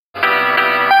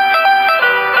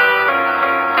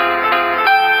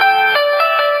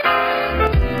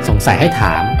สัยให้ถ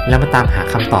ามแล้วมาตามหา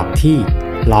คำตอบที่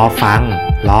รอฟัง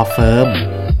รอเฟิร์ม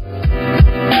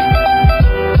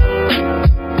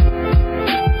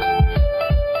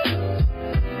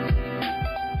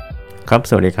ครับ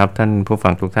สวัสดีครับท่านผู้ฟั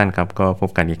งทุกท่านครับก็พบ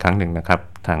กันอีกครั้งหนึ่งนะครับ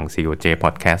ทาง COJ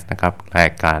Podcast นะครับราย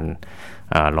การ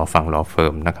รอฟังรอเฟิ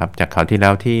ร์มนะครับจากคราวที่แล้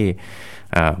วที่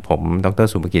ผมดร.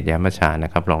สุภกิจ แย้มประชาน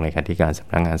ะครับรองเลขาธิการส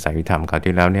ำนักงานสายวิธรรมคราว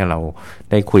ที่แล้วเนี่ยเรา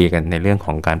ได้คุยกันในเรื่องข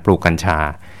องการปลูกกัญชา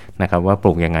นะครับว่าป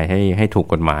ลูกยังไงให้ถูก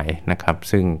กฎหมายนะครับ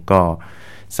ซึ่งก็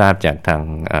ทราบจากทาง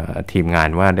ทีมงาน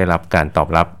ว่าได้รับการตอบ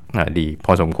รับดีพ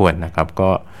อสมควรนะครับก็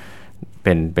เ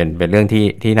ป็นเรื่อง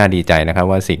ที่น่าดีใจนะครับ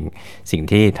ว่าสิ่ง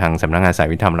ที่ทางสำนักงานสาย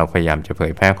วิธรรมเราพยายามจะเผ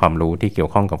ยแพร่ความรู้ที่เกี่ยว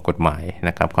ข้องกับกฎหมายน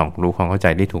ะครับความรู้ความเข้าใจ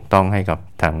ที่ถูกต้องให้กับ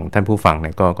ทางท่านผู้ฟังเ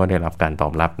นี่ยก็ได้รับการตอ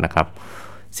บรับนะครับ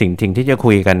สิ่งที่จะ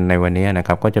คุยกันในวันนี้นะค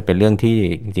รับก็จะเป็นเรื่องที่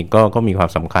จริงๆก็มีความ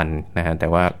สำคัญนะฮะแต่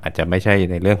ว่าอาจจะไม่ใช่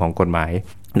ในเรื่องของกฎหมาย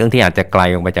เรื่องที่อาจจะไกล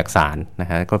ออกไปจากศาลนะ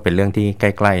ฮะก็เป็นเรื่องที่ใก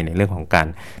ล้ๆในเรื่องของการ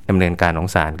ดำเนินการของ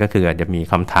ศาลก็คืออาจจะมี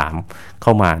คำถามเข้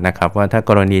ามานะครับว่าถ้า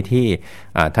กรณีที่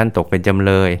ท่านตกเป็นจำเ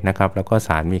ลยนะครับแล้วก็ศ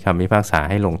าลมีคำพิพากษา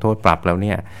ให้ลงโทษปรับแล้วเ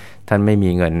นี่ยท่านไม่มี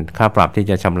เงินค่าปรับที่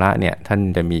จะชำระเนี่ยท่าน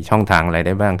จะมีช่องทางอะไรไ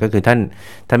ด้บ้างก็คือท่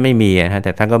านไม่มีนะแ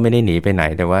ต่ท่านก็ไม่ได้หนีไปไหน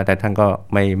แต่ว่าแต่ท่านก็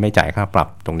ไม่จ่ายค่าปรับ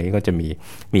ตรงนี้ก็จะ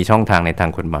มีช่องทางในทาง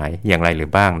กฎหมายอย่างไรหรื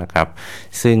อบ้างนะครับ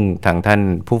ซึ่งทางท่าน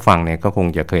ผู้ฟังเนี่ยก็คง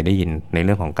จะเคยได้ยินในเ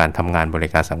รื่องของการทำงานบริ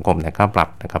การสังคมในค่าปรับ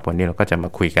นะครับวันนี้เราก็จะมา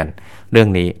คุยกันเรื่อง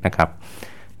นี้นะครับ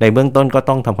ในเบื้องต้นก็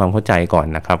ต้องทำความเข้าใจก่อน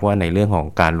นะครับว่าในเรื่องของ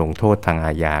การลงโทษทางอ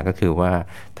าญาก็คือว่า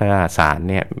ถ้าศาล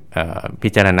เนี่ยพิ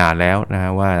จารณาแล้วน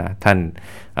ะว่าท่าน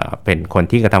เป็นคน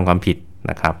ที่กระทำความผิด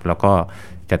นะครับแล้วก็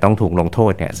จะต้องถูกลงโท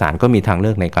ษเนี่ยศาลก็มีทางเลื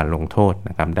อกในการลงโทษ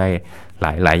นะครับได้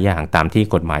หลายอย่างตามที่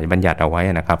กฎหมายบัญญัติเอาไว้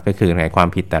นะครับก็คือในความ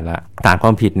ผิดแต่ละฐานคว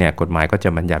ามผิดเนี่ยกฎหมายก็จะ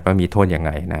บัญญัติว่ามีโทษยังไ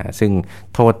งนะซึ่ง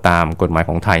โทษตามกฎหมาย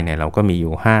ของไทยเนี่ยเราก็มีอ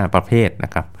ยู่5ประเภทน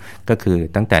ะครับก็คือ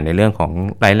ตั้งแต่ในเรื่องของ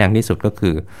ร้ายแรงที่สุดก็คื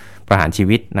อประหารชี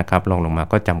วิตนะครับลงมา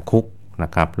ก็จำคุกน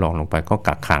ะครับลงไปก็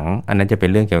กักขังอันนั้นจะเป็น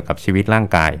เรื่องเกี่ยวกับชีวิตร่าง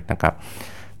กายนะครับ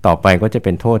ต่อไปก็จะเ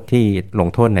ป็นโทษที่ลง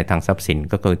โทษในทางทรัพย์สิน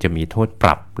ก็คือจะมีโทษป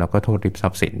รับแล้วก็โทษริบทรั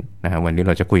พย์สินนะฮะวันนี้เ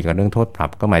ราจะคุยกันเรื่องโทษปรับ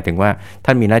ก็หมายถึงว่าท่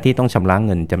านมีหน้าที่ต้องชำระเ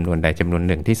งินจำนวนใดจำนวน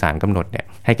หนึ่งที่ศาลกำหนดเนี่ย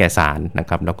ให้แก่ศาลนะ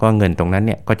ครับแล้วก็เงินตรงนั้นเ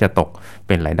นี่ยก็จะตกเ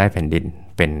ป็นรายได้แผ่นดิน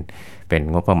เป็น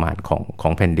งบประมาณขอ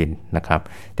งแผ่นดินนะครับ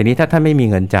ทีนี้ถ้าท่านไม่มี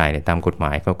เงินจ่ายเนี่ยตามกฎหม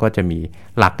ายเขาก็จะมี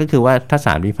หลักก็คือว่าถ้าศ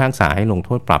าลพิพากษาให้ลงโท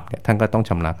ษปรับเนี่ยท่านก็ต้อง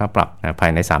ชำระค่าปรับนะภา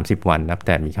ยใน30วันนับแ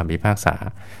ต่มีคำพิพากษา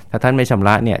ถ้าท่านไม่ชำร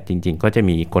ะเนี่ยจริงๆก็จะ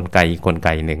มีกลไก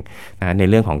หนึ่งนะใน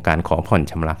เรื่องของการขอผ่อน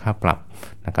ชำระค่าปรับ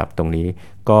นะครับตรงนี้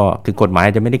ก็คือกฎหมาย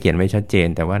จะไม่ได้เขียนไว้ชัดเจน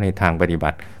แต่ว่าในทางปฏิบั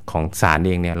ติของศาลเ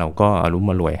องเนี่ยเราก็อรุม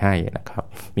อร่วยให้นะครับ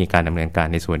มีการดำเนินการ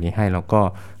ในส่วนนี้ให้แล้วก็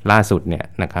ล่าสุดเนี่ย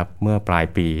นะครับเมื่อปลาย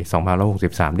ปี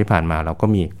2563ที่ผ่านมาเราก็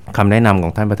มีคำแนะนำขอ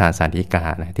งท่านประธานศาลฎีกา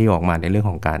นะที่ออกมาในเรื่อง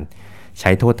ของการใ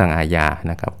ช้โทษทางอาญา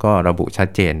นะครับก็ระบุชัด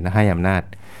เจนให้อำนาจ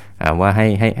ว่า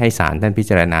ให้ศาลท่านพิ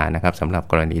จารณานะครับสำหรับ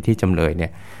กรณีที่จำเลยเนี่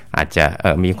ยอาจจะ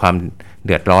มีความเ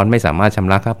ดือดร้อนไม่สามารถช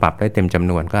ำระค่าปรับได้เต็มจำ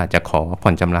นวนก็อาจจะขอผ่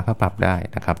อนชำระค่าปรับได้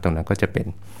นะครับตรงนั้นก็จะเ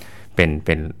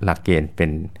ป็นหลักเกณฑ์เป็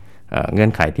นเงื่อ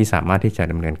นไขที่สามารถที่จะ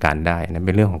ดำเนินการได้นะเ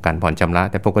ป็นเรื่องของการผ่อนชำระ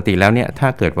แต่ปกติแล้วเนี่ยถ้า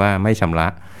เกิดว่าไม่ชำระ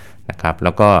นะครับแ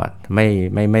ล้วก็ไ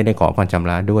ม่ได้ขอผ่อนชำ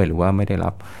ระด้วยหรือว่าไม่ได้รั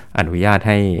บอนุญาต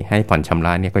ให้ผ่อนชำร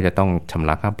ะเนี่ยก็จะต้องชำร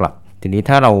ะค่าปรับทีนี้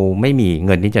ถ้าเราไม่มีเ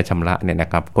งินที่จะชำระเนี่ยน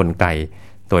ะครับกลไก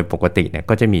โดยปกติเนี่ย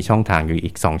ก็จะมีช่องทางอยู่อี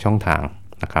ก2ช่องทาง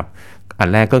นะครับอัน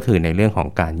แรกก็คือในเรื่องของ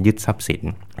การยึดทรัพย์สิน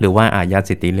หรือว่าอายัด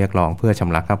สิทธิเรียกร้องเพื่อช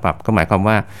ำระค่าปรับก็หมายความ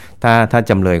ว่าถ้า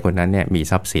จำเลยคนนั้นเนี่ยมี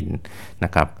ทรัพย์สินน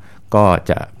ะครับก็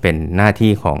จะเป็นหน้า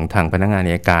ที่ของทางพนักงาน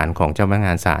อัยการของเจ้าพนักง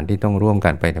านศาลที่ต้องร่วมกั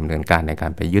นไปดำเนินการในกา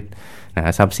รไปยึด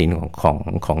ทรัพย์สิน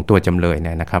ของตัวจำเลยเ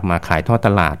นี่ยนะครับมาขายทอดต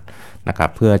ลาดนะครับ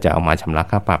เพื่อจะเอามาชำระ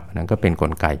ค่าปรับนั้นก็เป็นก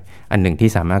ลไกอันหนึ่งที่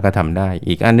สามารถกระทำได้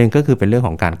อีกอันนึงก็คือเป็นเรื่องข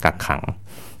องการกักขัง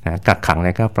กักขังใน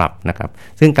ค่าปรับนะครับ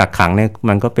ซึ่งกักขังเนี่ย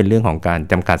มันก็เป็นเรื่องของการ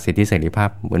จำกัดสิทธิเสรีภาพ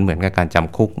เหมือนกับการจ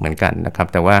ำคุกเหมือนกันนะครับ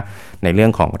แต่ว่าในเรื่อ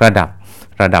งของระ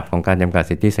ดับของการจำกัด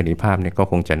สิทธิเสรีภาพเนี่ยก็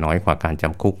คงจะน้อยกว่าการจ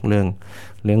ำคุกเ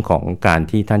รื่องของการ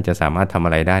ที่ท่านจะสามารถทำอ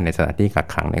ะไรได้ในสถานที่กัก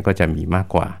ขังเนี่ยก็จะมีมาก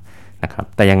กว่านะครับ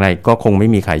แต่อย่างไรก็คงไม่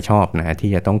มีใครชอบนะ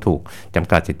ที่จะต้องถูกจ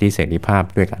ำกัดสิทธิเสรีภาพ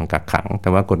ด้วยการกักขังแต่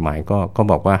ว่ากฎหมายก็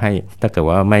บอกว่าให้ถ้าเกิด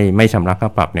ว่าไม่ชำระค่า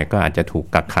ปรับเนี่ยก็อาจจะถูก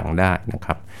กักขังได้นะค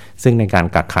รับซึ่งในการ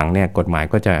กักขังเนี่ยกฎหมาย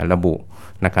ก็จะระบุ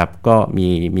นะครับก็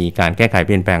มีการแก้ไขเ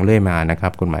ปลี่ยนแปลงเรื่อยมานะครั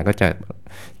บกฎหมายก็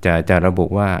จะระบุ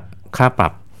ว่าค่าปรั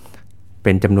บเ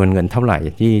ป็นจำนวนเงินเท่าไหร่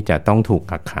ที่จะต้องถูก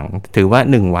กักขังถือว่า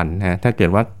1วันนะถ้าเกิด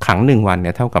ว่าขัง1วันเ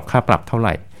นี่ยเท่ากับค่าปรับเท่าไห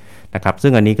ร่นะครับซึ่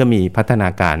งอันนี้ก็มีพัฒนา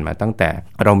การมาตั้งแต่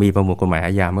เรามีประมวลกฎหมายอ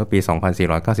าญาเมื่อปี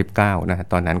2499นะ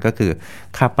ตอนนั้นก็คือ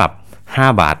ค่าปรับ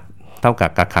5 บาทเท่ากับ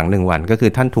กักขัง1วันก็คื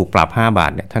อท่านถูกปรับ5 บา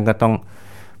ทเนี่ยท่านก็ต้อง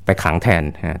ไป ขังแทน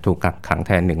ถูกกักขังแ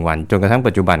ทน1วันจนกระทั่ง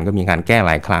ปัจจุบันก็มีการแก้ห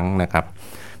ลายครั้งนะครับ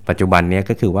ปัจจุบันนี้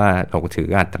ก็คือว่าเราถือ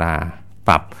อัตราป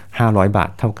รับ500 บาท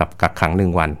เท่ากับกักขัง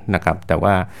1วันนะครับแต่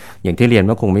ว่าอย่างที่เรียน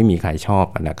ว่าคงไม่มีใครชอบ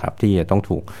นะครับที่จะต้อง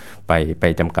ถูกไป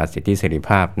จำกัดสิทธิเสรีภ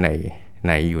าพใน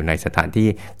อยู่ในสถานที่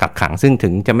กักขังซึ่งถึ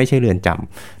งจะไม่ใช่เรือนจ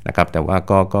ำนะครับแต่ว่า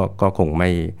ก็คงไ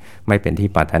ม่เป็นที่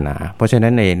ปรารถนาเพราะฉะนั้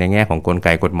นในแง่ของกลไก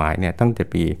กฎหมายเนี่ยตั้งแต่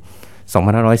ปี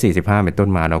2545เป็นต้น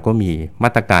มาเราก็มีม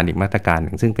าตรการอีกมาตรการห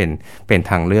นึ่งซึ่งเป็น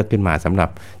ทางเลือกขึ้นมาสำหรับ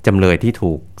จำเลยที่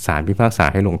ถูกศาลพิพากษา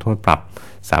ให้ลงโทษปรับ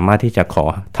สามารถที่จะขอ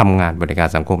ทำงานบริการ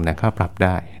สังคมในค่าปรับไ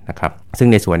ด้นะครับซึ่ง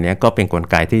ในส่วนนี้ก็เป็นกล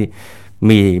ไกที่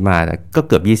มีมาก็เ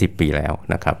กือบ20 ปีแล้ว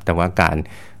นะครับแต่ว่า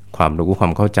ความรู้ควา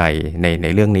มเข้าใจใน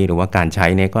เรื่องนี้หรือว่าการใช้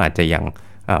เนี่ยก็อาจจะยัง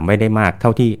ไม่ได้มากเท่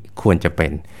าที่ควรจะเป็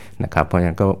นนะครับเพราะฉะ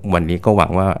นั้นก็วันนี้ก็หวั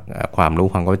งว่าความรู้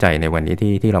ความเข้าใจในวันนี้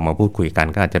ที่เรามาพูดคุยกัน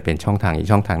ก็อาจจะเป็นช่องทางอีก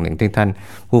ช่องทางหนึ่งที่ท่าน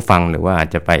ผู้ฟังหรือว่าอาจ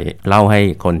จะไปเล่าให้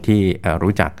คนที่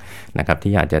รู้จักนะครับ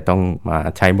ที่อาจจะต้องมา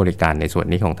ใช้บริการในส่วน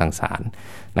นี้ของทางศาล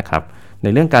นะครับใน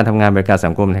เรื่องการทำงานบริการสั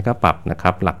งคมในค่าปรับนะค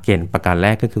รับหลักเกณฑ์ประการแร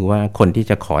กก็คือว่าคนที่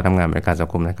จะขอทำงานบริการสัง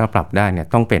คมในค่าปรับได้เนี่ย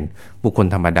ต้องเป็นบุคคล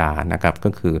ธรรมดานะครับก็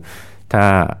คือ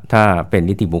ถ้าเป็น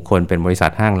นิติบุคคลเป็นบริษั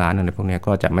ทห้างร้านอะไรพวกนี้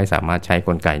ก็จะไม่สามารถใช้ก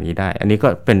ลไกนี้ได้อันนี้ก็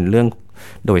เป็นเรื่อง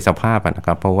โดยสภาพนะค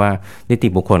รับเพราะว่านิติ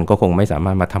บุคคลก็คงไม่สาม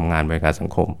ารถมาทำงานบริการสัง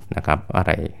คมนะครับอะไ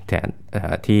รแทน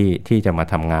ที่จะมา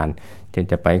ทำงานเช่น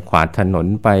จะไปขวาดถนน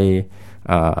ไป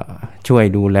ช่วย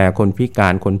ดูแลคนพิกา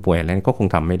รคนป่วยอะไรก็คง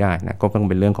ทำไม่ได้นะก็ต้อง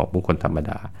เป็นเรื่องของบุคคลธรรม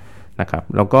ดานะครับ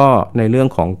แล้วก็ในเรื่อง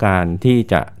ของการที่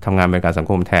จะทำงานบริการสัง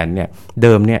คมแทนเนี่ยเ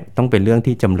ดิมเนี่ยต้องเป็นเรื่อง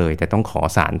ที่จำเลยแต่ต้องขอ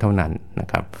ศาลเท่านั้นนะ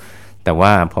ครับแต่ว่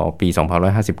าพอปี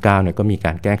2559เนี่ยก็มีก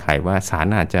ารแก้ไขว่าศาล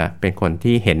อาจจะเป็นคน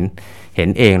ที่เห็น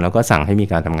เองแล้วก็สั่งให้มี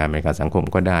การทำงานบริการสังคม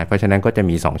ก็ได้เพราะฉะนั้นก็จะ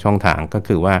มี2ช่องทางก็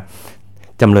คือว่า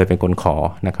จำเลยเป็นคนขอ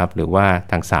นะครับหรือว่า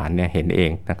ทางศาลเนี่ยเห็นเอ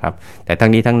งนะครับแต่ทั้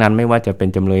งนี้ทั้งนั้นไม่ว่าจะเป็น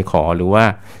จำเลยขอหรือว่า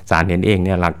ศาลเห็นเองเ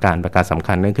นี่ยหลักการประการสำ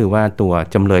คัญก็คือว่าตัว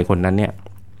จำเลยคนนั้นเนี่ย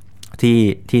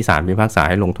ที่ศาลพิพากษา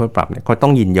ให้ลงโทษปรับเนี่ยเขาต้อ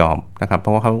งยินยอมนะครับเพร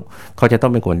าะว่าเขาจะต้อ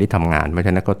งเป็นคนที่ทำงานเพราะฉ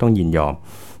ะนั้นก็ต้องยินยอม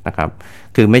นะครับ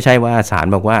คือไม่ใช่ว่าศาล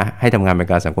บอกว่าให้ทำงานบริ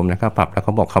การสังคมในค่าปรับแล้วเข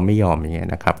าบอกเขาไม่ยอมอย่างเงี้ย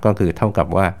นะครับก็คือเท่ากับ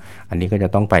ว่าอันนี้ก็จะ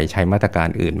ต้องไปใช้มาตรการ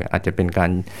อื่นอาจจะเป็นกา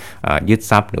รยึด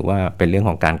ทรัพย์หรือว่าเป็นเรื่อง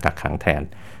ของการกักขังแทน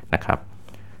นะครับ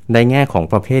ในแง่ของ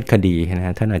ประเภทคดีน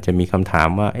ะท่านอาจจะมีคำถาม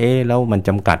ว่าแล้วมันจ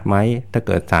ำกัดไหมถ้าเ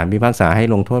กิดศาลพิพากษาให้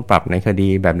ลงโทษปรับในคดี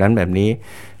แบบนั้นแบบนี้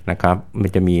นะครับมัน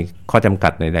จะมีข้อจำกั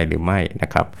ดใดๆหรือไม่นะ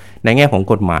ครับในแง่ของ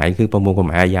กฎหมายคือประมวลกฎห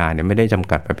มายอาญาเนี่ยไม่ได้จ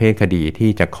ำกัดประเภทคดีที่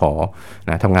จะขอ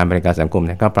ทำงานบริการสังคมเ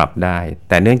นี่ยก็ปรับได้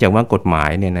แต่เนื่องจากว่ากฎหมา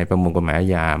ยเนี่ยในประมวลกฎหมายอา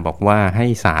ญาบอกว่าให้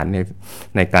ศาล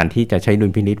ในการที่จะใช้ดุ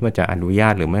ลพินิจว่าจะอนุญา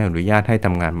ตหรือไม่อนุญาตให้ท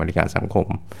ำงานบริการสังคม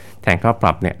แทนค่าป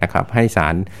รับเนี่ยนะครับให้ศา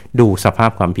ลดูสภา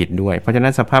พความผิดด้วยเพราะฉะนั้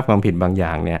นสภาพความผิดบางอย่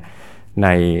างเนี่ย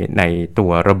ในตั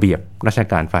วระเบียบราช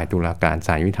การฝ่ายตุลาการศ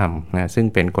าลยุติธรรมนะซึ่ง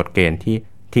เป็นกฎเกณฑ์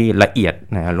ที่ละเอียด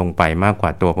นะลงไปมากกว่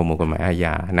าตัวประมวลกฎหมายอาญ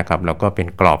านะครับแล้วก็เป็น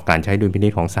กรอบการใช้ดุลพินิ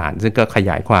จของศาลซึ่งก็ข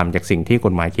ยายความจากสิ่งที่ก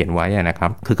ฎหมายเขียนไว้นะครั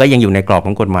บคือก็ยังอยู่ในกรอบข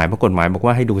องกฎหมายเพราะกฎหมายบอก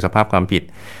ว่าให้ดูสภาพความผิด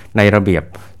ในระเบียบ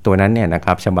ตัวนั้นเนี่ยนะค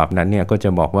รับฉบับนั้นเนี่ยก็จะ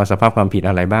บอกว่าสภาพความผิด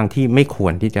อะไรบ้างที่ไม่คว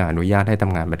รที่จะอนุญาตให้ท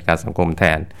ำงานบริการสังคมแท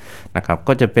นนะครับ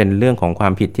ก็จะเป็นเรื่องของควา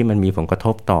มผิดที่มันมีผลกระท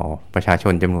บต่อประชาช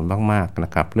นจำนวนมากๆน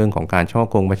ะครับเรื่องของการฉ้อ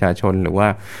โกงประชาชนหรือว่า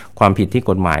ความผิดที่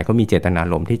กฎหมายเขามีเจตนา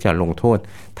รมณ์ที่จะลงโทษ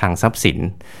ทางทรัพย์สิน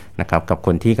นะครับกับค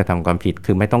นที่กระทำความผิด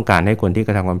คือไม่ต้องการให้คนที่ก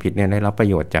ระทำความผิดเนี่ยได้รับประ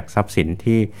โยชน์จากทรัพย์สิน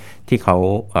ที่เขา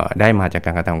ได้มาจากก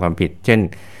ารกระทำความผิดเช่น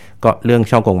ก็เรื่อง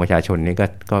ฉ้อโกงประชาชนนี่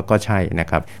ก็ใช่นะ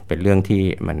ครับเป็นเรื่องที่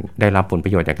มันได้รับผลปร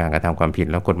ะโยชน์จากการกระทำความผิด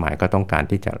แล้วกฎหมายก็ต้องการ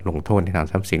ที่จะลงโทษในทาง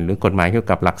ทรัพย์สินหรือกฎหมายเกี่ยว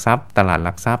กับหลักทรัพย์ตลาดห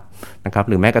ลักทรัพย์นะครับ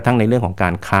หรือแม้กระทั่งในเรื่องของกา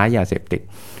รค้ายาเสพติด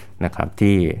นะครับ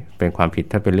ที่เป็นความผิด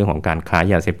ถ้าเป็นเรื่องของการค้า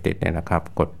ยาเสพติดเนี่ยนะครับ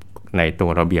กฎในตัว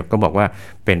ระเบียบก็บอกว่า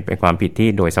เป็นความผิดที่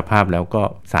โดยสภาพแล้วก็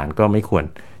ศาลก็ไม่ควร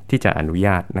ที่จะอนุญ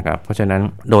าตนะครับเพราะฉะนั้น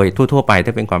โดยทั่วๆไปถ้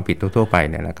าเป็นความผิดทั่วๆไป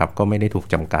เนี่ยนะครับก็ไม่ได้ถูก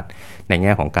จำกัดในแ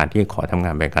ง่ของการที่ขอทำง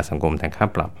านบริการสังคมแทนค่า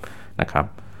ปรับนะครับ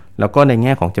แล้วก็ในแ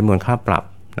ง่ของจำนวนค่าปรับ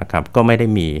นะครับก็ไม่ได้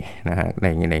มีนะฮะ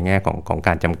ในแง่ของก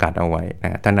ารจำกัดเอาไว้น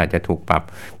ะท่านอาจจะถูกปรับ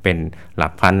เป็นหลั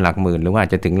กพันหลักหมื่นหรือว่าอา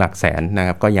จจะถึงหลักแสนนะค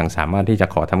รับก็ยังสามารถที่จะ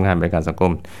ขอทำงานบริการสังค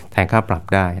มแทนค่าปรับ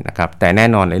ได้นะครับแต่แน่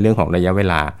นอนในเรื่องของระยะเว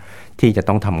ลาที่จะ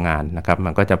ต้องทำงานนะครับมั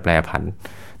นก็จะแปรผัน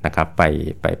นะครับ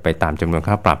ไปตามจำนวน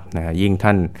ค่าปรับนะยิ่งท่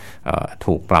าน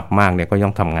ถูกปรับมากเนี่ยก็ย่อ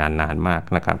มทำงานนานมาก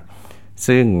นะครับ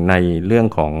ซึ่งในเรื่อง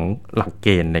ของหลักเก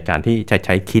ณฑ์ในการที่จะใ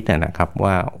ช้คิดนะครับ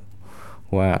ว่า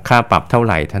ว่าค่าปรับเท่าไ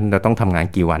หร่ท่านจะต้องทำงาน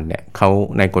กี่วันเนี่ยเขา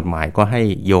ในกฎหมายก็ให้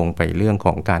โยงไปเรื่องข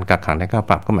องการกักขังและค่า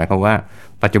ปรับก็หมายความว่า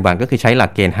ปัจจุบันก็คือใช้หลั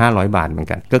กเกณฑ์500 บาทเหมือน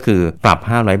กันก็คือปรับ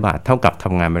500 บาทเท่ากับท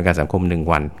ำงานบริการสังคม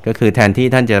1วันก็คือแทนที่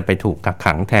ท่านจะไปถูกกัก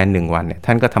ขังแทน1วันเนี่ย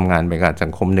ท่านก็ทำงานบริการสั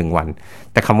งคม1วัน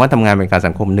แต่คำว่าทำงานบริการ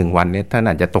สังคม1วันเนี่ยท่าน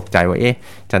อาจจะตกใจว่า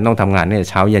ฉันต้องทำงานเนี่ย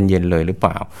เช้าเย็นเลยหรือเป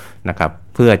ล่านะครับ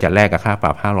เพื่อจะแลกกับค่าป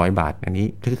รับ500 บาทอันนี้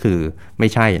ก็คือไม่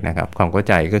ใช่นะครับความเข้า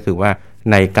ใจก็คือว่า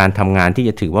ในการทำงานที่จ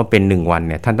ะถือว่าเป็น1วัน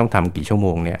เนี่ยท่านต้องทำกี่ชั่วโม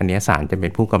งเนี่ยอันนี้ศาลจะเป็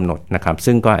นผู้กำหนดนะครับ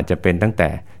ซึ่งก็อาจจะเป็นตั้งแต่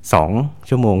2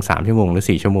ชั่วโมง3ชั่วโมงหรือ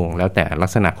4ชั่วโมงแล้วแต่ลั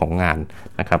กษณะของงาน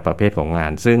นะครับประเภทของงา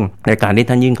นซึ่งในการที่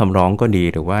ท่านยื่นคำร้องก็ดี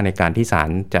หรือว่าในการที่ศาล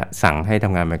จะสั่งให้ท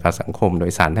ำงานบริการสังคมโด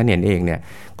ยศาลท่านเองเนี่ย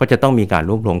ก็จะต้องมีการ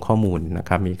รวบรวมข้อมูลนะค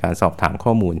รับมีการสอบถามข้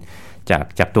อมูล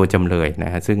จากตัวจำเลยน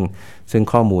ะฮะซึ่ง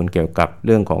ข้อมูลเกี่ยวกับเ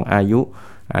รื่องของอายุ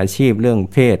อาชีพเรื่อง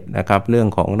เพศนะครับเรื่อง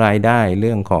ของรายได้เ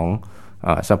รื่องของ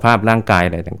สภาพร่างกายอ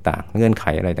ะไรต่างๆเงื่อนไข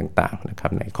อะไรต่างๆนะครั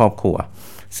บในครอบครัว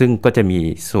ซึ่งก็จะมี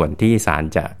ส่วนที่ศาล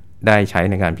จะได้ใช้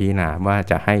ในการพิจารณาว่า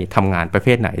จะให้ทำงานประเภ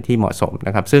ทไหนที่เหมาะสมน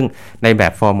ะครับซึ่งในแบ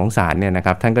บฟอร์มของศาลเนี่ยนะค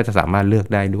รับท่านก็จะสามารถเลือก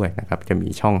ได้ด้วยนะครับจะมี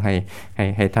ช่องใ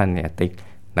ห้ท่านเนี่ยติ๊ก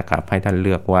นะครับให้ท่านเ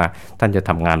ลือกว่าท่านจะท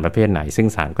ำงานประเภทไหนซึ่ง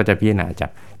ศาลก็จะพิจารณา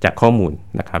จากข้อมูล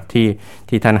นะครับ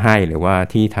ที่ท่านให้หรือว่า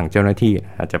ที่ทางเจ้าหน้าที่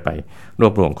อาจจะไปรว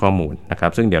บรวมข้อมูลนะครั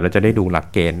บซึ่งเดี๋ยวเราจะได้ดูหลัก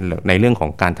เกณฑ์ในเรื่องขอ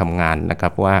งการทำงานนะค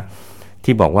รับว่า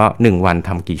ที่บอกว่า1วันท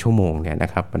ำกี่ชั่วโมงเนี่ยน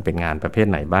ะครับมันเป็นงานประเภท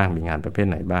ไหนบ้างมีงานประเภท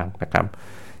ไหนบ้างนะครับ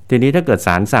ทีนี้ถ้าเกิดศ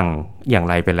าลสั่งอย่าง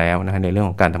ไรไปแล้วนะในเรื่อง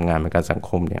ของการทำงานบริการสัง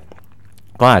คมเนี่ย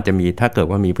ก็อาจจะมีถ้าเกิด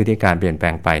ว่ามีพฤติการเปลี่ยนแปล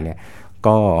งไปเนี่ย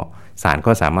ก็ศาล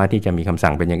ก็สามารถที่จะมีคำ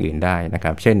สั่งเป็นอย่างอื่นได้นะค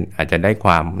รับเช่นอาจจะได้ค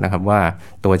วามนะครับว่า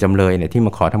ตัวจำเลยเนี่ยที่ม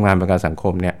าขอทำงานบริการสังค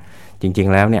มเนี่ยจริง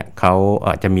ๆแล้วเนี่ยเขา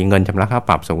จะมีเงินชำระค่า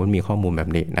ปรับสมมติมีข้อมูลแบบ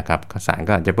นี้นะครับศาล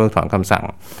ก็อาจจะเพิกถอนคำสั่ง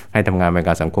ให้ทำงานบริก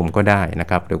ารสังคมก็ได้นะ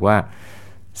ครับหรือว่า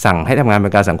สั่งให้ทำงานบ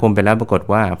ริการสังคมไปแล้วปรากฏ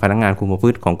ว่าพนักงานคุมประพฤ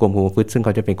ติของกรมคุมประพฤติซึ่งเข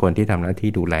าจะเป็นคนที่ทำหน้าที่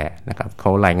ดูแลนะครับเขา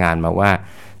รายงานมาว่า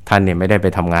ท่านเนี่ยไม่ได้ไป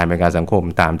ทำงานบริการสังคม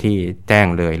ตามที่แจ้ง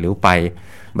เลยหรือไป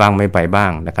บ้างไม่ไปบ้า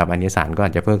งนะครับอันนี้ศาลก็อ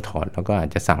าจจะเพิกถอนแล้วก็อาจ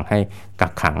จะสั่งให้กั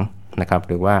กขังนะครับ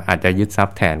หรือว่าอาจจะยึดทรัพ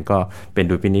ย์แทนก็เป็น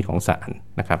ดุลพินิจของศาล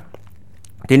นะครับ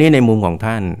ทีนี้ในมุมของ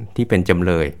ท่านที่เป็นจำเ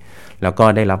ลยแล้วก็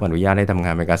ได้รับอนุญาตให้ทำง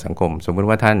านบริการสังคมสมมติ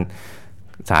ว่าท่าน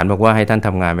ศาลบอกว่าให้ท่านท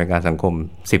ำงานบริการสังคม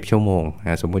10ชั่วโมงน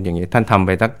ะสมมุติอย่างนี้ท่านทำไป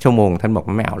สักชั่วโมงท่านบอก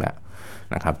ไม่เอาแล้ว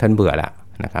นะครับท่านเบื่อแล้ว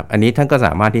นะครับอันนี้ท่านก็ส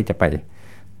ามารถที่จะไป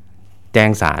แจ้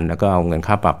งศาลแล้วก็เอาเงิน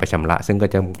ค่าปรับไปชำระซึ่งก็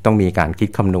จะต้องมีการคิด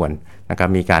คำนวณนะครับ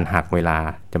มีการหักเวลา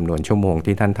จำนวนชั่วโมง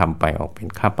ที่ท่านทำไปออกเป็น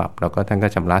ค่าปรับแล้วก็ท่านก็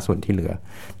ชำระส่วนที่เหลือ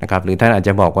นะครับหรือท่านอาจจ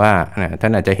ะบอกว่าท่า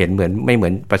นอาจจะเห็นไม่เหมื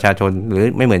อนประชาชนหรือ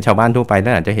ไม่เหมือนชาวบ้านทั่วไปท่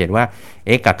านอาจจะเห็นว่า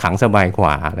กักขังสบายก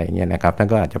ว่าอะไรอย่างเงี้ยนะครับท่าน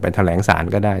ก็อาจจะไปแถลงศาล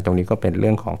ก็ได้ตรงนี้ก็เป็นเ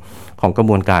รื่องของกระ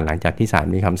บวนการหลังจากที่ศาล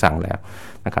มีคำสั่งแล้ว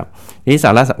นะครับนี่สา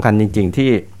ระสำคัญจริงๆ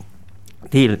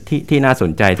ที่น่าส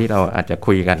นใจที่เราอาจจะ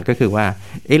คุยกันก็คือว่า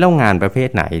แล้วงานประเภท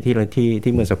ไหน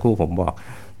ที่เมื่อสักครู่ผมบอก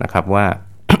นะครับว่า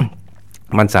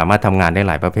มันสามารถทำงานได้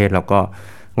หลายประเภทแล้วก็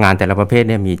งานแต่ละประเภท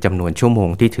เนี่ยมีจำนวนชั่วโมง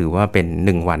ที่ถือว่าเป็น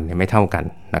1วันเนี่ยไม่เท่ากัน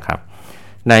นะครับ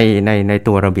ใน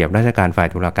ตัวระเบียบราชการฝ่าย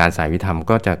ตุลาการสายวิธรรม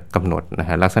ก็จะกำหนดนะ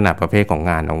ฮะลักษณะประเภทของ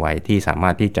งานเอาไว้ที่สามา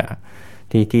รถที่จ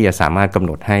ะสามารถกำห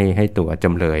นดให้ตัวจ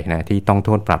ำเลยนะที่ต้องโท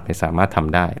ษปรับสามารถท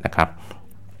ำได้นะครับ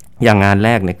อย่างงานแร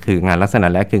กเนี่ยคืองานลักษณะ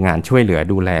แรกคืองานช่วยเหลือ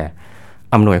ดูแล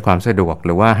อำนวยความสะดวกห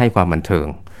รือว่าให้ความบันเทิง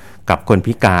กับคน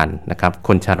พิการนะครับค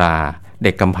นชราเ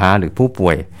ด็กกำพร้าหรือผู้ป่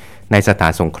วยในสถา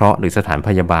นสงเคราะห์หรือสถานพ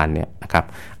ยาบาลเนี่ยนะครับ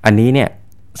อันนี้เนี่ย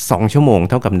2ชั่วโมง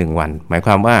เท่ากับ1วันหมายค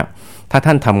วามว่าถ้า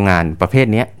ท่านทำงานประเภท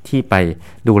นี้ที่ไป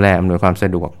ดูแลอำนวยความส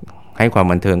ะดวกให้ความ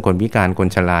บันเทิงคนพิการคน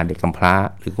ชราเด็กกำพร้า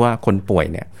หรือว่าคนป่วย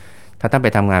เนี่ยถ้าท่านไป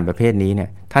ทำงานประเภทนี้เนี่ย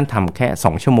ท่านทำแค่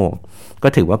2ชั่วโมงก็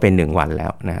ถือว่าเป็น1วันแล้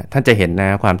วนะท่านจะเห็นนะ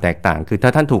ความแตกต่างคือถ้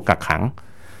าท่านถูกกักขัง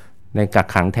ในกัก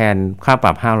ขังแทนค่าป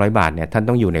รับ500 บาทเนี่ยท่าน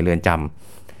ต้องอยู่ในเรือนจ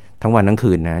ำทั้งวันทั้ง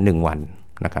คืนนะ1วัน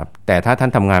นะครับแต่ถ้าท่า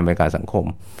นทำงานบริการสังคม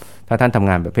ถ้าท่านทำ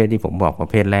งานประเภทที่ผมบอกประ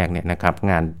เภทแรกเนี่ยนะครับ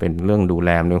งานเป็นเรื่องดูแล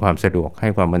ในความสะดวกให้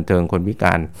ความบันเทิงคนพิก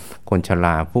ารคนชร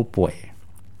าผู้ป่วย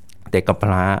เด็กกำพ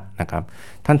ร้านะครับ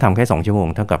ท่านทำแค่2ชั่วโมง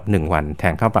เท่ากับ1วันแท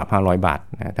นค่าปรับ500 บาท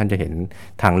นะท่านจะเห็น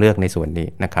ทางเลือกในส่วนนี้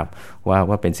นะครับ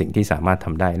ว่าเป็นสิ่งที่สามารถท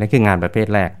ำได้นั่นคืองานประเภท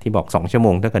แรกที่บอก2ชั่วโม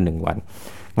งเท่ากับ1วัน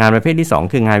งานประเภทที่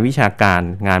2คืองานวิชาการ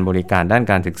งานบริการด้าน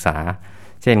การศึกษา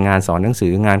เช่นงานสอนหนังสื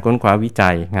องานค้นคว้าวิจั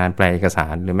ยงานแปลเอกสา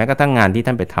รหรือแม้กระทั่งงานที่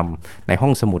ท่านไปทำในห้อ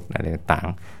งสมุดอะไรต่าง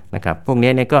ๆนะครับพวก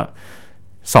นี้เนี่ยก็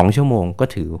2ชั่วโมงก็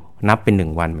ถือนับเป็น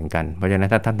1วันเหมือนกันเพราะฉะนั้น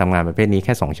ถ้าท่านทำงานประเภทนี้แ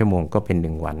ค่2ชั่วโมงก็เป็น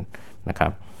1วันนะครั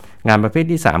บงานประเภท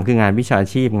ที่3คืองานวิชา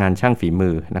ชีพงานช่างฝีมื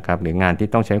อนะครับหรืองานที่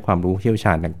ต้องใช้ความรู้เชี่ยวช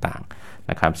าญต่างๆ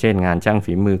นะครับเช่นงานช่าง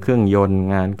ฝีมือเครื่องยนต์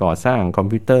งานก่อสร้างคอม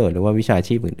พิวเตอร์หรือว่าวิชา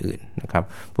ชีพอื่นๆนะครับ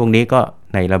พวกนี้ก็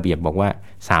ในระเบียบบอกว่า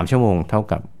3ชั่วโมงเท่า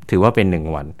กับถือว่าเป็น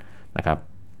1วันนะครับ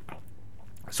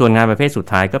ส่วนงานประเภทสุด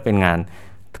ท้ายก็เป็น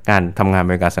การทำงานบ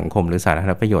ริการสังคมหรือสาธาร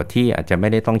ณประโยชน์ที่อาจจะไม่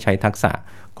ได้ต้องใช้ทักษะ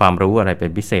ความรู้อะไรเป็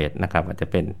นพิเศษนะครับอาจจะ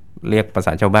เป็นเรียกภาษ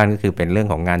าชาวบ้านก็คือเป็นเรื่อง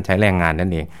ของงานใช้แรงงานนั่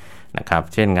นเองนะครับ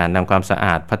เช่นงานทำความสะอ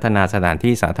าดพัฒนาสถาน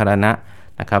ที่สาธารณะ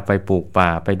นะครับไปปลูกป่า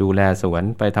ไปดูแลสวน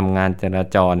ไปทำงานจรา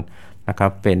จรนะครั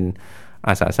บเป็นอ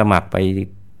าสาสมัครไป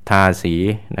ทาสี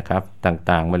นะครับ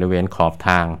ต่างๆบริเวณขอบท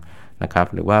างนะครับ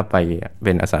หรือว่าไปเ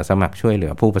ป็นอาสาสมัครช่วยเหลื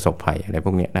อผู้ประสบภัยอะไรพ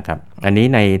วกนี้นะครับอันนี้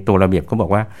ในตัวระเบียบก็บอ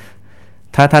กว่า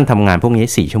ถ้าท่านทำงานพวกนี้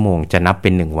4ชั่วโมงจะนับเป็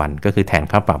น1วันก็คือแทน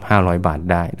ค่าปรับ500 บาท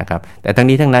ได้นะครับแต่ทั้ง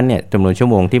นี้ทั้งนั้นเนี่ยจำนวนชั่ว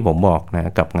โมงที่ผมบอกน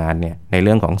ะกับงานเนี่ยในเ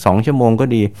รื่องของ2ชั่วโมงก็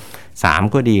ดี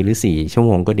3ก็ดีหรือ4ชั่วโ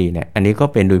มงก็ดีเนี่ยอันนี้ก็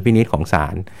เป็นดุลพินิจของศา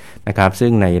ลนะครับซึ่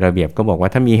งในระเบียบก็บอกว่า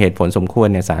ถ้ามีเหตุผลสมควร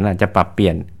เนี่ยศาลอาจจะปรับเปลี่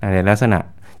ยนในลักษณะ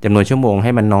จำนวนชั่วโมงใ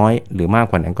ห้มันน้อยหรือมาก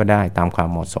กว่านั้นก็ได้ตามความ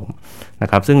เหมาะสมนะ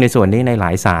ครับซึ่งในส่วนนี้ในหล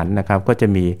ายศาลนะครับก็จะ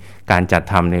มีการจัด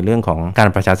ทำในเรื่องของการ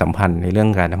ประชาสัมพันธ์ในเรื่อง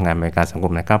การทำงานบริการสังค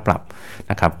มในค่าปรับ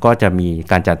นะครับก็จะมี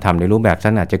การจัดทำในรูปแบบท่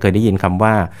านอาจจะเคยได้ยินคำ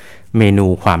ว่าเมนู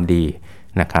ความดี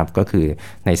นะครับก็คือ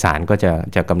ในศาลก็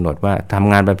จะกำหนดว่าท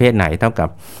ำงานประเภทไหนเท่ากับ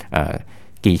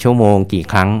กี่ชั่วโมงกี่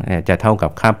ครั้งจะเท่ากั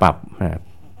บค่าปรับ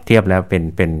เทียบแล้วเ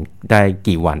ป็นได้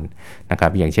กี่วันนะครั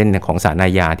บอย่างเช่นของศาลอา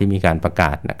ญาที่มีการประก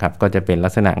าศนะครับก็จะเป็นลั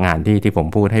กษณะงานที่ผม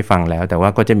พูดให้ฟังแล้วแต่ว่า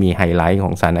ก็จะมีไฮไลท์ข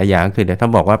องศาลอาญาก็คือถ้า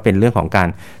บอกว่าเป็นเรื่องของการ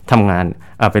ทำงาน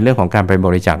เป็นเรื่องของการไปบ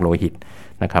ริจาคโลหิต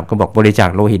นะครับก็บอกบริจาค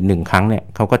โลหิต1ครั้งเนี่ย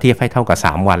เขาก็เทียบให้เท่ากับ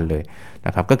3วันเลยน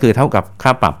ะครับก็คือเท่ากับค่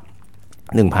าปรับ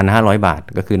 1,500 บาท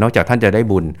ก็คือนอกจากท่านจะได้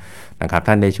บุญนะครับ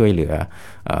ท่านได้ช่วยเหลือ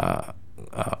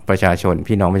ประชาชน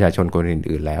พี่น้องประชาชนคน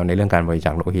อื่นๆแล้วในเรื่องการบริจ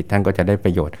าคโลหิตท่านก็จะได้ป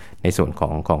ระโยชน์ในส่วนขอ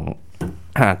ง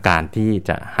การที่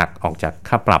จะหักออกจาก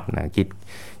ค่าปรับนะ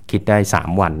คิดได้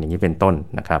3วันอย่างนี้เป็นต้น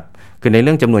นะครับคือในเ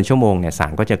รื่องจำนวนชั่วโมงเนี่ยศา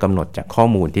ลก็จะกำหนดจากข้อ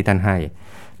มูลที่ท่านให้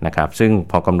นะครับซึ่ง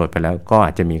พอกำหนดไปแล้วก็อ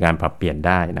าจจะมีการปรับเปลี่ยนไ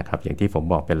ด้นะครับอย่างที่ผม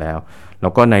บอกไปแล้วแล้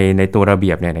วก็ในตัวระเ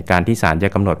บียบเนี่ยในการที่ศาลจะ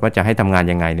กำหนดว่าจะให้ทำงาน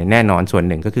ยังไงเนี่ยแน่นอนส่วน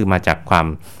หนึ่งก็คือมาจาก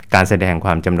การแสดงคว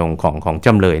ามจำนงของจ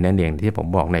ำเลยนั่นเองที่ผม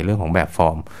บอกในเรื่องของแบบฟอ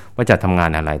ร์มว่าจะทำงา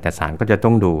นอะไรแต่ศาลก็จะต้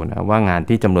องดูนะว่างาน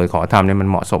ที่จำเลยขอทำเนี่ยมัน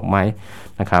เหมาะสมไหม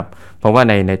นะครับเพราะว่า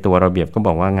ในตัวระเบียบก็บ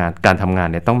อกว่างานการทำงาน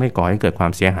เนี่ยต้องไม่ก่อให้เกิดควา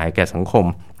มเสียหายแก่สังคม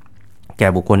แก่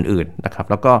บุคคลอื่นนะครับ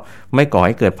แล้วก็ไม่ก่อใ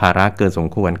ห้เกิดภาระเกินสม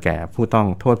ควรแก่ผู้ต้อง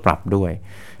โทษปรับด้วย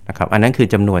นะครับอันนั้นคือ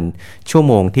จำนวนชั่ว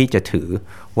โมงที่จะถือ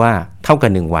ว่าเท่ากั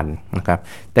น1วันนะครับ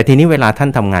แต่ทีนี้เวลาท่าน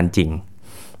ทำงานจริง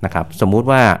นะครับสมมุติ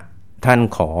ว่าท่าน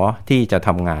ขอที่จะท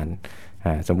ำงาน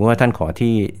สมมุติว่าท่านขอ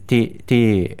ที่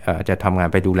จะทำงาน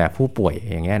ไปดูแลผู้ป่วย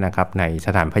อย่างเงี้ยนะครับในส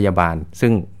ถานพยาบาลซึ่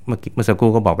งเมื่อสักครู่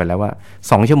ก็บอกไปแล้วว่า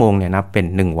2ชั่วโมงเนี่ยนับเป็น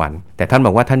1วันแต่ท่านบ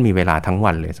อกว่าท่านมีเวลาทั้ง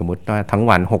วันเลยสมมุติว่าทั้ง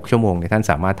วัน6ชั่วโมงเนี่ยท่าน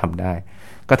สามารถทำได้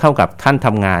ก็เท่ากับท่านท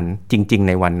ำงานจริงๆใ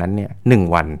นวันนั้นเนี่ย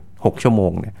1วัน6ชั่วโม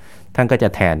งเนี่ยท่านก็จะ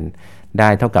แทนได้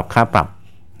เท่ากับค่าปรับ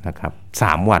นะครับ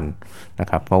3วันนะ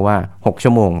ครับเพราะว่า6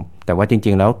ชั่วโมงแต่ว่าจ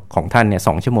ริงๆแล้วของท่านเนี่ย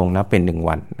2ชั่วโมงนับเป็น1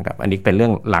วันนะครับอันนี้เป็นเรื่อ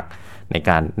งหลักใ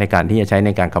นการที่จะใช้ใน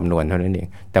การคำนวณเท่านั้นเอง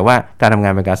แต่ว่าการทำงา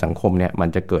นเป็นการสังคมเนี่ยมัน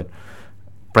จะเกิด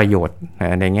ประโยชน์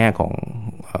ในแง่ของ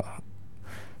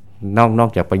นอก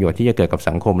จากประโยชน์ที่จะเกิดกับ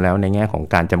สังคมแล้วในแง่ของ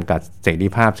การจำกัดเสรี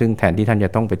ภาพซึ่งแทนที่ท่านจะ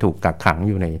ต้องไปถูกกักขังอ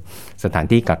ยู่ในสถาน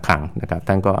ที่กักขังนะครับ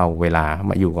ท่านก็เอาเวลา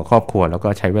มาอยู่กับครอบครัวแล้วก็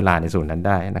ใช้เวลาในส่วนนั้นไ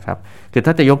ด้นะครับคือถ้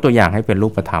าจะยกตัวอย่างให้เป็นรู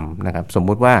ปธรรมนะครับสม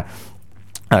มุติว่า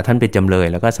ท่านเป็นจำเลย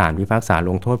แล้วก็ศาลพิพากษาล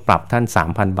งโทษปรับท่าน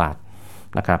 3,000 บาท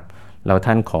นะครับแล้ว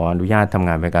ท่านขออนุญาตทำง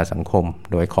านบริการสังคม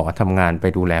โดยขอทำงานไป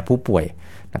ดูแลผู้ป่วย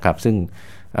นะครับซึ่ง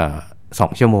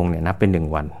2ชั่วโมงเนี่ยนับเป็น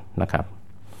1วันนะครับ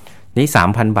นี่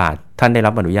 3,000 บาทท่านได้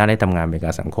รับอนุญาตให้ทำงานบริก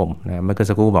ารสังคมนะเมื่อ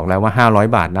สักครู่บอกแล้วว่า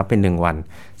500 บาทนับเป็น1วัน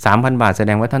 3,000 บาทแสด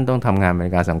งว่าท่านต้องทำงานบ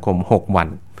ริการสังคม6วัน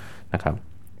นะครับ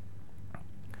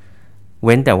เ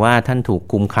ว้นแต่ว่าท่านถูก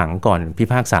คุมขังก่อนพิ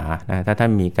พากษานะถ้าท่า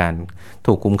นมีการ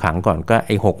ถูกคุมขังก่อนก็ไ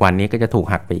อ้6วันนี้ก็จะถูก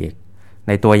หักไปอีกใ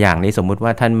นตัวอย่างนี้สมมุติว่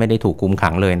าท่านไม่ได้ถูกคุมขั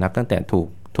งเลยนับตั้งแต่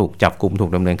ถูกจับกุมถู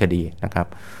กดำเนินคดีนะครับ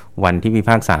วันที่พิ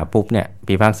พากษาปุ๊บเนี่ย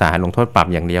พิพากษาลงโทษปรับ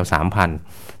อย่างเดียว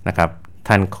 3,000 นะครับ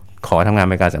ท่านขอทำงาน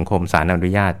บริการสังคมศาลอนุ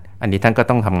ญาตอันนี้ท่านก็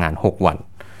ต้องทำงาน6วัน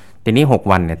ทีนี้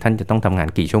6วันเนี่ยท่านจะต้องทำงาน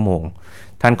กี่ชั่วโมง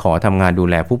ท่านขอทำงานดู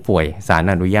แลผู้ป่วยศาล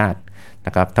อนุญาตน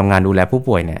ะครับทำงานดูแลผู้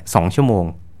ป่วยเนี่ย2ชั่วโมง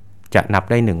จะนับ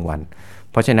ได้1วัน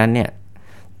เพราะฉะนั้นเนี่ย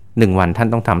1วันท่าน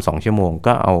ต้องทำ2ชั่วโมง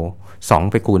ก็เอา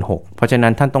2ไปคูณ6เพราะฉะนั้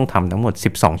นท่านต้องทำทั้งหมด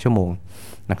12ชั่วโมง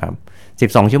นะครับ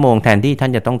12ชั่วโมงแทนที่ท่า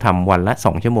นจะต้องทำวันละ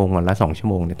2ชั่วโมงวันละ2ชั่ว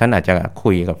โมงเนี่ยท่านอาจจะคุ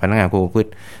ยกับพนักงานผู้ประพฤติ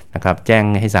นะครับแจ้ง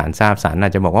ให้ศาลทราบศาลอา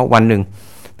จจะบอกว่าวันนึง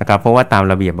นะครับเพราะว่าตาม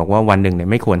ระเบียบบอกว่าวันนึงเนี่ย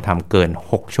ไม่ควรทำเกิน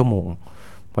6ชั่วโมง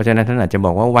เพราะฉะนั้นท่านอาจจะบ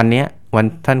อกว่าวัน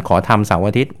ท่านขอทำเสาร์อ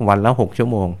าทิตย์วันละ6ชั่ว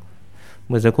โมงเ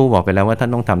มื่อสักครู่บอกไปแล้วว่าท่าน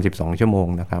ต้องทำ12ชั่วโมง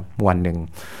นะครับวันนึง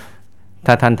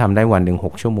ถ้าท่านทำได้วันนึง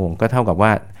6ชั่วโมงก็เท่ากับว่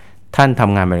าท่านท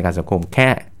ำงานบริการสังคมแค่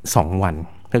2วัน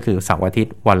ก็คือเสาร์อาทิต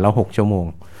ย์วันละ6ชั่วโมง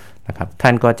นะครับท่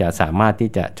านก็จะสามารถที่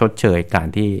จะชดเชยการ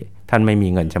ที่ท่านไม่มี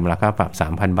เงินชำระค่าปรับ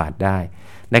 3,000 บาทได้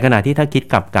ในขณะที่ถ้าคิด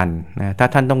กลับกันนะถ้า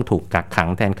ท่านต้องถูกกักขัง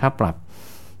แทนค่าปรับ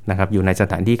นะครับอยู่ในส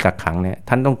ถานที่กักขังเนี่ย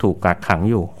ท่านต้องถูกกักขัง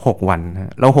อยู่6วันน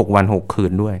ะแล้ว6วัน6คื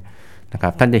นด้วยนะครั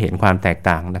บท่านจะเห็นความแตก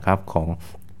ต่างนะครับ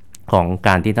ของก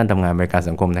ารที่ท่านทำงานบริการ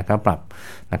สังคมนะครับปรับ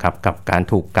นะครับกับการ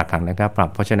ถูกกักขังนะครับปรับ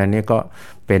เพราะฉะนั้นนี่ก็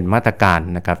เป็นมาตรการ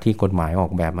นะครับที่กฎหมายออ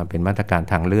กแบบมาเป็นมาตรการ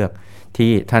ทางเลือก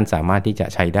ที่ท่านสามารถที่จะ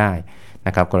ใช้ได้น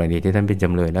ะครับกรณีที่ท่านเป็นจ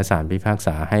ำเลยและศาลพิพากษ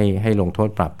าให้ลงโทษ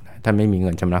ปรับท่านไม่มีเ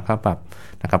งินชำระค่าปรับ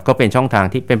นะครับก็เป็นช่องทาง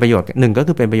ที่เป็นประโยชน์หนึ่งก็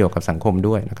คือเป็นประโยชน์กับสังคม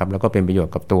ด้วยนะครับแล้วก็เป็นประโยช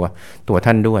น์กับตัว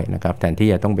ท่านด้วยนะครับแทนที่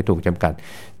จะต้องไปถูกจำกัด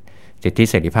สิทธิ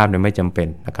เสรีภาพโดยไม่จำเป็น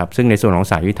นะครับซึ่งในส่วนของ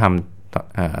ศาลยุติธรรม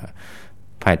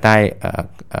ภายใต้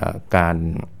การ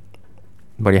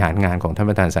บริหารงานของท่าน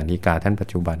ประธานศาลฎีกาท่านปัจ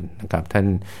จุบันนะครับท่าน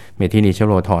เมธินี ช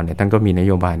โลธรเนี่ยท่านก็มีน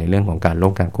โยบายในเรื่องของการล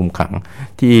ดการคุมขัง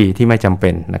ที่ไม่จำเป็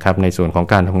นนะครับในส่วนของ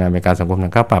การทำงานในการสังคมทา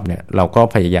งค่าปรับเนี่ยเราก็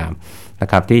พยายามนะ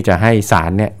ครับที่จะให้ศา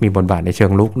ลเนี่ยมีบทบาทในเชิ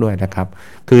งรุกด้วยนะครับ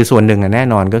คือส่วนหนึ่งแน่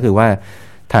นอนก็คือว่า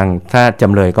ถ้าจ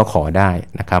ำเลยก็ขอได้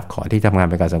นะครับขอที่ทำงาน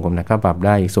ในการสังคมทางค่าปรับไ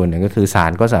ด้อีกส่วนหนึ่งก็คือศา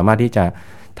ลก็สามารถที่จะ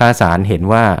ถ้าศาลเห็น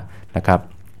ว่านะครับ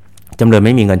จำเลยไ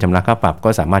ม่มีเงินชำระค่าปรับก็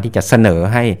สามารถที่จะเสนอ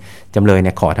ให้จำเลยเ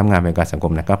นี่ยขอทำงานเป็นการสังค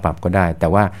มและค่าปรับก็ได้แต่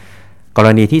ว่ากร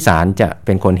ณีที่ศาลจะเ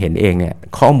ป็นคนเห็นเองเนี่ย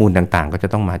ข้อมูลต่างๆก็จะ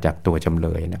ต้องมาจากตัวจำเล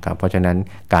ยนะครับเพราะฉะนั้น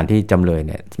การที่จำเลยเ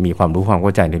นี่ยมีความรู้ความเข้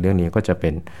าใจในเรื่องนี้ก็จะเป็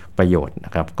นประโยชน์น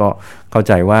ะครับก็เข้าใ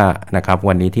จว่านะครับ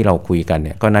วันนี้ที่เราคุยกันเ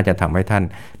นี่ยก็น่าจะทำให้ท่าน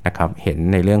นะครับเห็น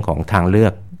ในเรื่องของทางเลือ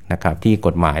กนะครับที่ก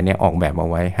ฎหมายเนี่ยออกแบบเอา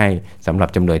ไว้ให้สำหรับ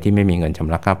จำเลยที่ไม่มีเงินช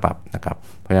ำระค่าปรับนะครับ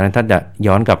เพราะฉะนั้นท่านจะ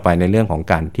ย้อนกลับไปในเรื่องของ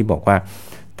การที่บอกว่า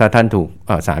ถ้าท่านถูก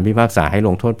ศาลพิพากษาให้ล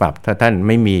งโทษปรับถ้าท่านไ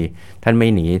ม่มีท่านไม่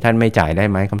หนีท่านไม่จ่ายได้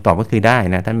ไหมคำตอบก็คือได้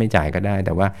นะท่านไม่จ่ายก็ได้แ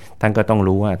ต่ว่าท่านก็ต้อง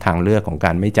รู้ว่าทางเลือกของก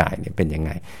ารไม่จ่ายเนี่ยเป็นยังไง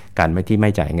การที่ไ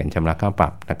ม่จ่ายเงินชำระค่าปรั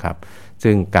บนะครับ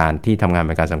ซึ่งการที่ทำงานใ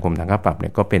นการสังคมทางค่าปรับเนี่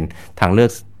ยก็เป็นทางเลือ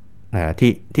ก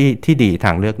ที่ดีท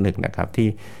างเลือกหนึ่งนะครับ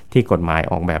ที่กฎหมาย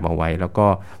ออกแบบเอาไว้แล้วก็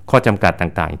ข้อจำกัด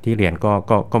ต่างๆที่เรียน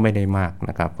ก็ไม่ได้มาก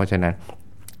นะครับเพราะฉะนั้น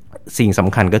สิ่งส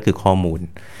ำคัญก็คือข้อมูล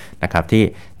นะครับที่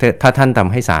ถ้าท่านท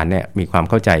ำให้ศาลเนี่ยมีความ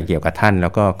เข้าใจเกี่ยวกับท่านแล้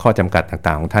วก็ข้อจำกัดต่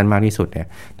างๆของท่านมากที่สุดเนี่ย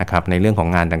นะครับในเรื่องของ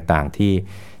งานต่างๆ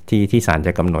ที่ศาลจ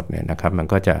ะกำหนดเนี่ยนะครับมัน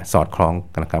ก็จะสอดคล้อง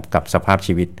นะครับกับสภาพ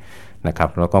ชีวิตนะครับ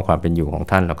แล้วก็ความเป็นอยู่ของ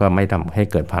ท่านแล้วก็ไม่ทำให้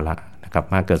เกิดภาระนะครับ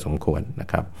มากเกินสมควรนะ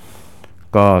ครับ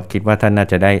ก็คิดว่าท่านน่า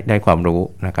จะได้ความรู้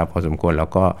นะครับพอสมควรแล้ว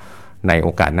ก็ในโอ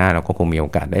กาสหน้าเราก็คงมีโอ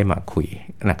กาสได้มาคุย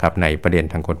นะครับในประเด็น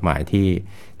ทางกฎหมาย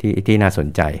ที่น่าสน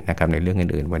ใจนะครับในเรื่อง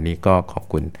อื่นๆวันนี้ก็ขอบ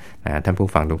คุณท่านผู้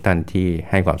ฟังทุกท่านที่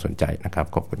ให้ความสนใจนะครับ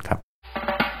ขอบคุณครับ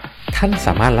ท่านส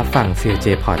ามารถรับฟัง COJ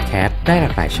Podcast ได้หล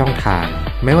ากหลายช่องทาง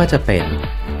ไม่ว่าจะเป็น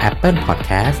Apple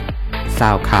Podcast,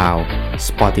 SoundCloud,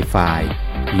 Spotify,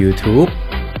 YouTube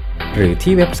หรือ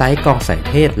ที่เว็บไซต์กองสาย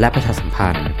เทศและประชาสัมพั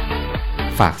นธ์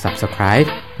ฝาก Subscribe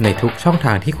ในทุกช่องท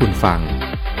างที่คุณฟัง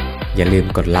อย่าลืม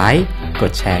กดไลค์ก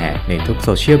ดแชร์ในทุกโซ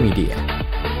เชียลมีเดีย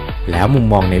แล้วมุม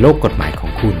มองในโลกกฎหมายขอ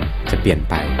งคุณจะเปลี่ยน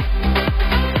ไป